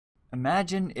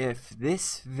Imagine if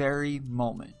this very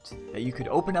moment that you could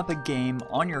open up a game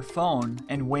on your phone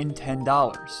and win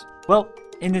 $10. Well,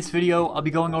 in this video, I'll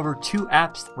be going over 2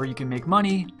 apps where you can make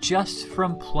money just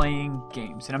from playing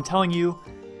games. And I'm telling you,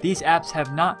 these apps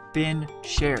have not been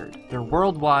shared. They're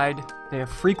worldwide, they have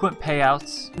frequent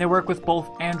payouts, and they work with both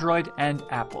Android and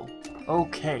Apple.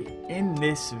 Okay, in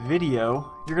this video,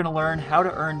 you're going to learn how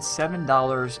to earn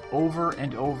 $7 over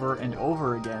and over and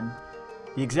over again.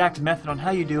 The exact method on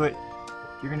how you do it,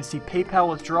 you're going to see PayPal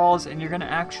withdrawals, and you're going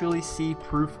to actually see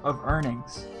proof of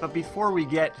earnings. But before we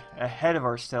get ahead of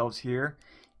ourselves here,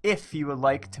 if you would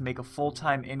like to make a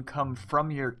full-time income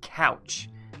from your couch,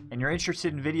 and you're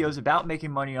interested in videos about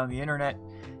making money on the internet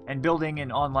and building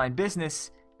an online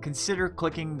business, consider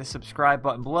clicking the subscribe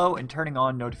button below and turning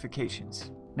on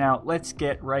notifications. Now let's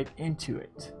get right into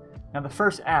it. Now the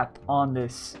first app in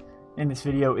this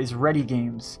video is Ready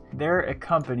Games. They're a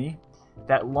company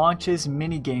that launches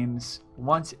mini games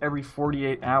once every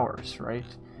 48 hours, right?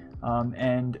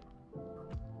 And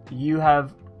you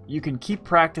can keep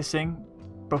practicing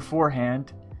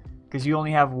beforehand because you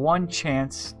only have one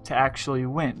chance to actually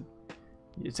win.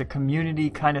 It's a community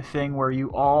kind of thing where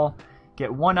you all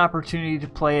get one opportunity to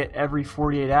play it every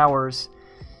 48 hours,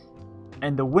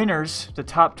 and the winners, the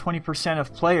top 20%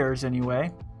 of players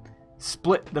anyway,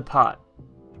 split the pot.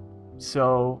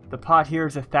 So the pot here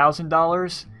is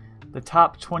 $1,000. The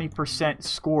top 20%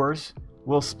 scores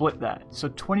will split that. So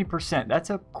 20%,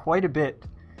 that's quite a bit.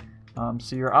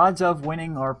 So your odds of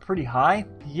winning are pretty high.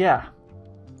 Yeah.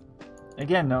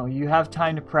 Again though, you have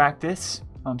time to practice,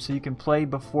 so you can play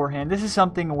beforehand. This is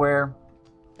something where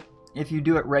if you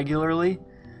do it regularly,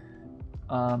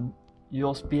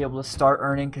 you'll be able to start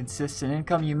earning consistent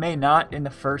income. You may not in the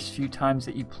first few times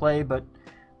that you play, but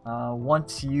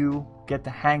once you get the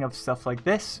hang of stuff like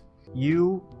this,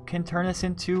 you can turn this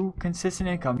into consistent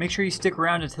income. Make sure you stick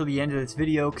around until the end of this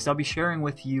video because I'll be sharing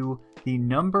with you the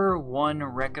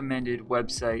 #1 recommended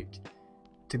website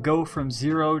to go from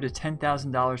 $0 to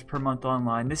 $10,000 per month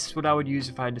online. This is what I would use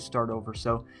if I had to start over.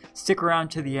 So stick around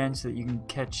to the end so that you can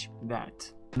catch that.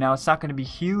 Now it's not going to be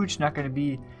huge, not going to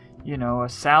be, you know, a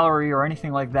salary or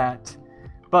anything like that,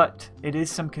 but it is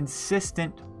some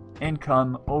consistent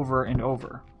income over and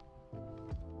over.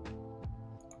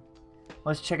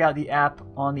 Let's check out the app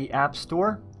on the App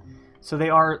Store. So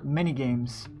they are mini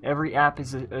games. Every app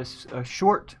is a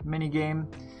short mini game.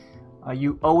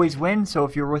 You always win, so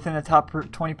if you're within the top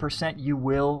 20%, you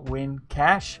will win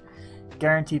cash.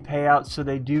 Guaranteed payout, so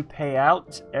they do pay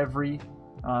out every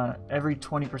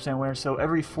 20% winner. So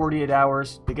every 48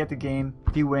 hours, they get the game.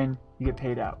 If you win, you get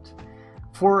paid out.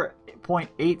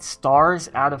 4.8 stars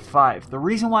out of 5. The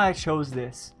reason why I chose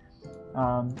this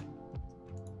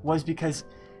was because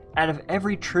out of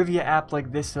every trivia app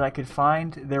like this that I could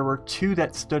find, there were 2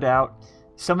 that stood out.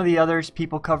 Some of the others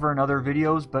people cover in other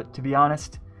videos, but to be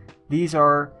honest, these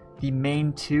are the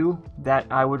main 2 that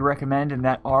I would recommend and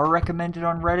that are recommended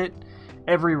on Reddit.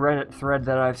 Every Reddit thread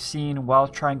that I've seen while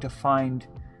trying to find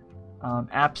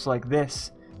apps like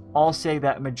this all say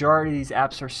that majority of these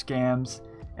apps are scams,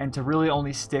 and to really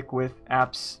only stick with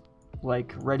apps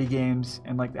like Ready Games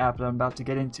and like the app that I'm about to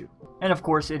get into. And of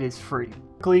course, it is free.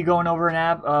 Quickly going over an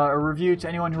app, a review to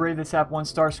anyone who rated this app 1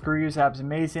 star. Screw you, this app's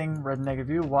amazing. Read a negative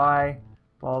review. Why?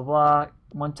 Blah, blah, blah.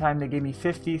 One time they gave me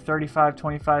 50, 35,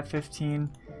 25, 15.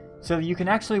 So you can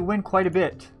actually win quite a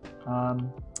bit.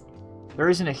 There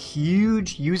isn't a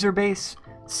huge user base,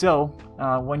 so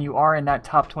when you are in that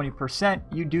top 20%,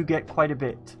 you do get quite a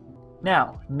bit.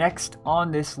 Now, next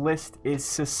on this list is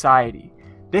Society.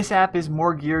 This app is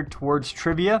more geared towards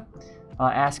trivia,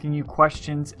 asking you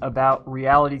questions about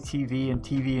reality TV and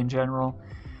TV in general.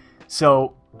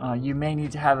 So you may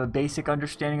need to have a basic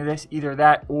understanding of this, either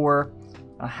that or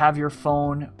have your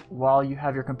phone while you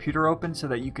have your computer open so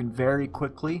that you can very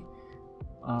quickly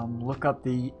look up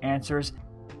the answers.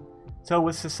 So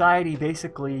with Society,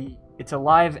 basically it's a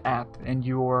live app and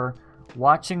you're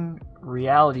watching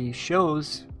reality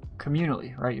shows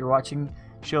communally, right? You're watching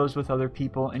shows with other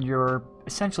people and you're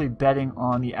essentially betting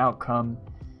on the outcome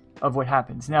of what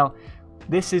happens. Now,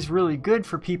 this is really good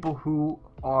for people who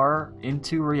are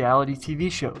into reality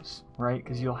TV shows, right?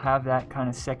 Because you'll have that kind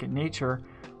of second nature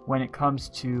when it comes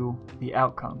to the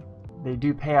outcome. They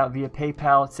do pay out via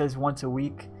PayPal. It says once a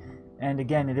week, and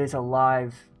again, it is a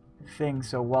live thing,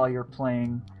 so while you're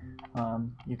playing,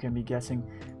 you can be guessing.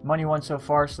 Money won so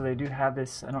far, so they do have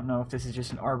this. I don't know if this is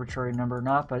just an arbitrary number or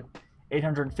not, but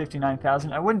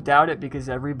 859,000. I wouldn't doubt it because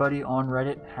everybody on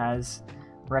Reddit has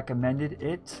recommended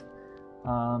it.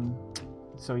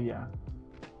 So yeah,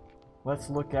 let's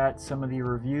look at some of the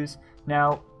reviews.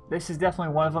 Now, this is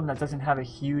definitely one of them that doesn't have a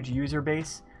huge user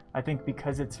base, I think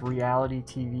because it's reality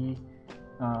TV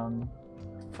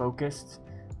focused,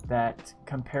 that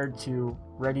compared to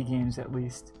Ready Games at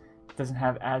least, it doesn't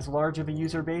have as large of a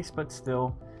user base, but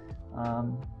still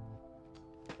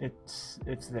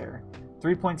it's there.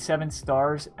 3.7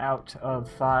 stars out of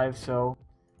 5, so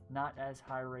not as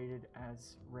high rated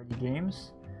as Ready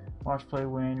Games. Watch, play,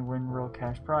 win real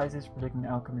cash prizes, predicting the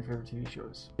outcome of your favorite TV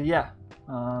shows. But yeah,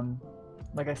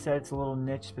 like I said, it's a little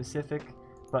niche specific,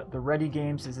 but the Ready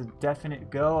Games is a definite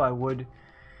go. I would,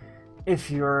 if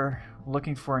you're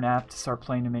looking for an app to start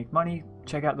playing to make money,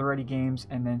 check out the Ready Games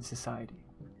and then Society.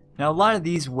 Now, a lot of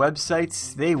these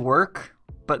websites, they work,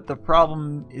 but the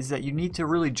problem is that you need to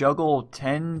really juggle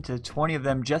 10 to 20 of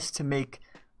them just to make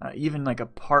even like a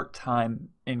part-time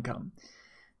income.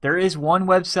 There is one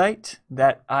website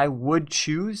that I would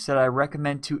choose, that I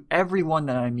recommend to everyone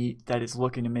that I meet that is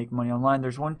looking to make money online.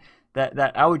 There's one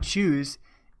that I would choose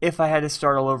if I had to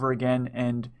start all over again,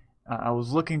 and I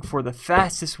was looking for the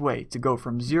fastest way to go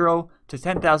from $0 to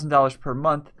 $10,000 per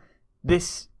month.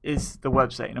 This is the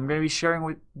website, and I'm going to be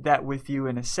sharing that with you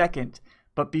in a second.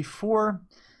 But before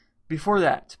I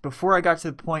got to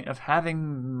the point of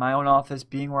having my own office,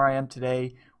 being where I am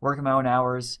today, working my own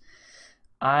hours,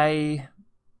 I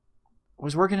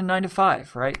was working a 9 to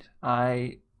 5, right?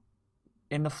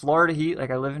 In the Florida heat, like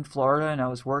I live in Florida, and I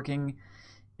was working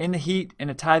in the heat in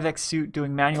a Tyvek suit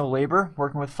doing manual labor,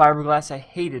 working with fiberglass. I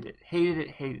hated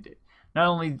it. Not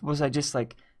only was I just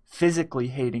like physically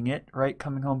hating it, right?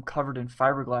 Coming home covered in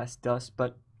fiberglass dust,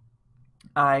 but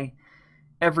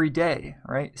every day,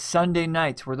 right? Sunday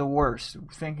nights were the worst,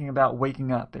 thinking about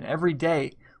waking up, and every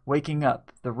day waking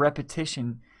up, the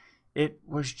repetition, it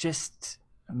was just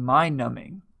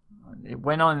mind-numbing. It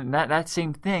went on, that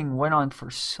same thing went on for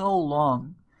so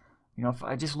long. You know, if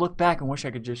I just look back and wish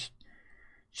I could just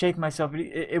shake myself,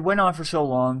 it went on for so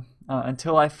long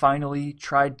until I finally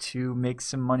tried to make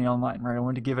some money online, right? I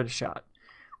wanted to give it a shot.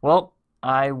 Well,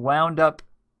 I wound up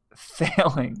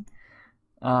failing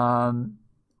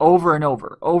over and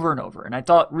over. And I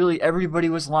thought really everybody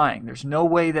was lying. There's no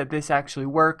way that this actually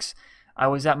works. I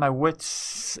was at my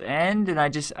wit's end, and I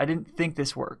didn't think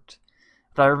this worked.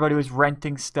 I thought everybody was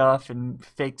renting stuff and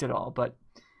faked it all. But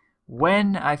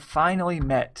when I finally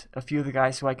met a few of the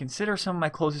guys who I consider some of my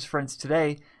closest friends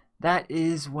today, that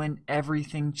is when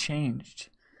everything changed.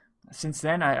 Since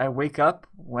then, I wake up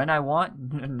when I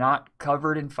want, not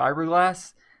covered in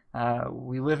fiberglass.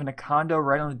 We live in a condo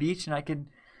right on the beach, and I could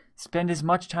spend as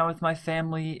much time with my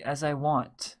family as I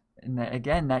want. And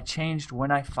again, that changed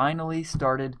when I finally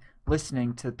started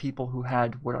listening to people who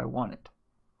had what I wanted.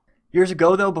 Years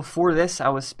ago, though, before this,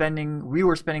 we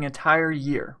were spending an entire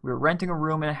year. We were renting a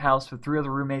room in a house with 3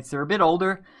 other roommates. They're a bit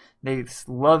older. They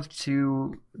loved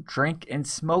to drink and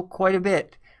smoke quite a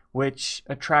bit, which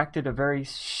attracted a very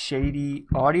shady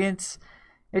audience.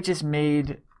 It just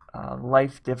made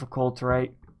life difficult,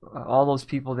 right? All those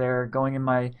people there going in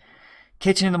my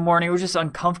kitchen in the morning, it was just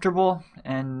uncomfortable,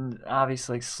 and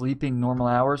obviously sleeping normal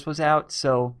hours was out.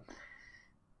 So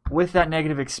with that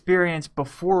negative experience,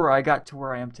 before I got to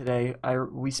where I am today,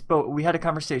 we had a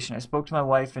conversation. I spoke to my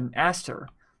wife and asked her,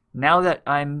 now that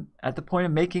I'm at the point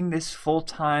of making this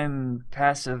full-time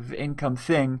passive income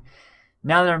thing,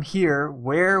 now that I'm here,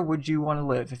 where would you want to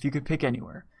live if you could pick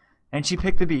anywhere? And she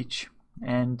picked the beach,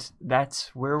 and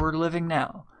that's where we're living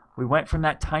now. We went from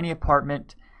that tiny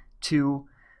apartment to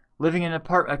living in a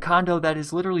condo that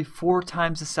is literally 4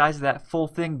 times the size of that full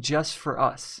thing just for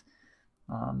us.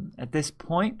 At this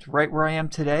point, right where I am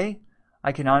today,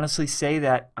 I can honestly say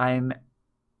that I'm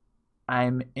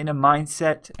in a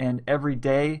mindset, and every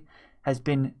day has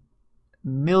been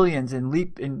millions and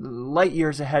light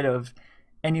years ahead of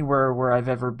anywhere where I've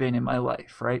ever been in my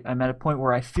life, right? I'm at a point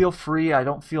where I feel free. I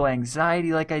don't feel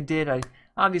anxiety like I did.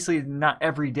 Obviously not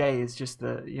every day is just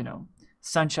the,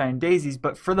 sunshine and daisies,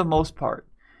 but for the most part,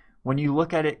 when you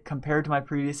look at it compared to my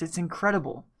previous, it's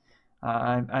incredible.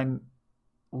 I'm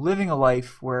living a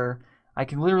life where I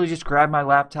can literally just grab my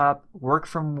laptop, work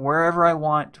from wherever I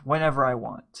want, whenever I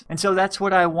want. And so that's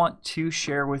what I want to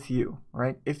share with you,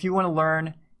 right? If you want to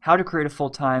learn how to create a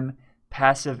full-time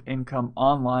passive income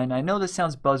online, I know this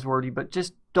sounds buzzwordy, but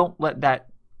just don't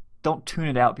tune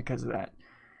it out because of that.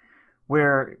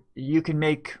 Where you can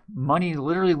make money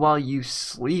literally while you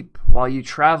sleep, while you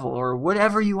travel, or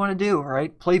whatever you want to do,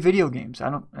 right? Play video games. I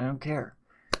don't care.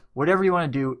 Whatever you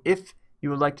want to do, if you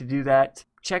would like to do that,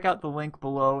 check out the link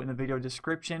below in the video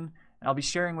description, and I'll be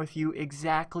sharing with you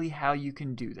exactly how you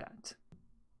can do that.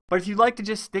 But if you'd like to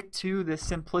just stick to the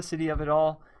simplicity of it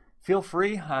all, feel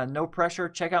free, no pressure.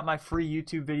 Check out my free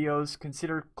YouTube videos.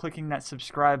 Consider clicking that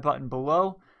subscribe button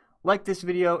below, Like this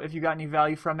video if you got any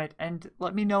value from it, and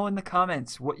let me know in the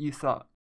comments what you thought.